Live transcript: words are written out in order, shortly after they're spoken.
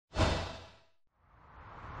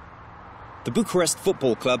The Bucharest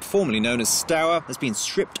football club, formerly known as Steaua, has been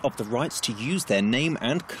stripped of the rights to use their name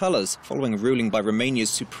and colours following a ruling by Romania's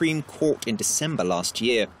Supreme Court in December last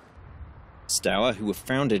year. Steaua, who were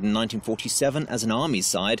founded in 1947 as an army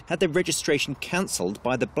side, had their registration cancelled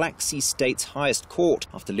by the Black Sea state's highest court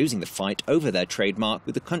after losing the fight over their trademark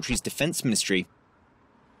with the country's defence ministry.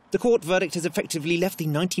 The court verdict has effectively left the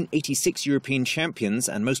 1986 European champions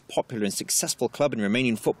and most popular and successful club in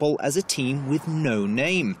Romanian football as a team with no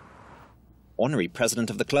name. Honorary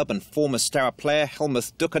president of the club and former Steaua player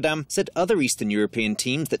Helmut Ducadam said other Eastern European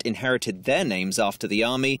teams that inherited their names after the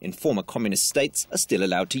army in former communist states are still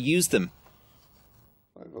allowed to use them.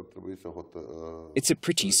 It's a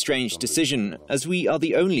pretty strange decision, as we are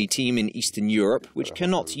the only team in Eastern Europe which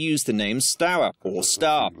cannot use the names Steaua or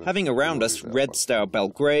Star, having around us Red Star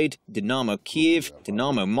Belgrade, Dinamo Kiev,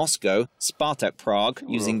 Dinamo Moscow, Spartak Prague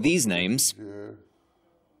using these names.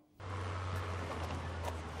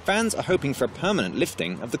 Fans are hoping for a permanent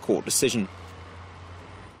lifting of the court decision.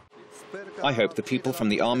 I hope the people from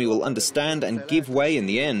the army will understand and give way in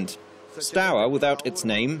the end. Steaua, without its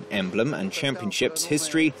name, emblem and championship's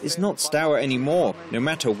history, is not Steaua anymore, no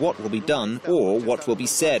matter what will be done or what will be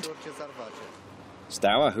said.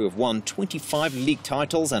 Steaua, who have won 25 league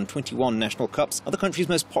titles and 21 national cups, are the country's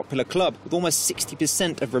most popular club, with almost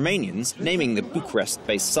 60% of Romanians naming the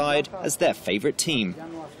Bucharest-based side as their favourite team.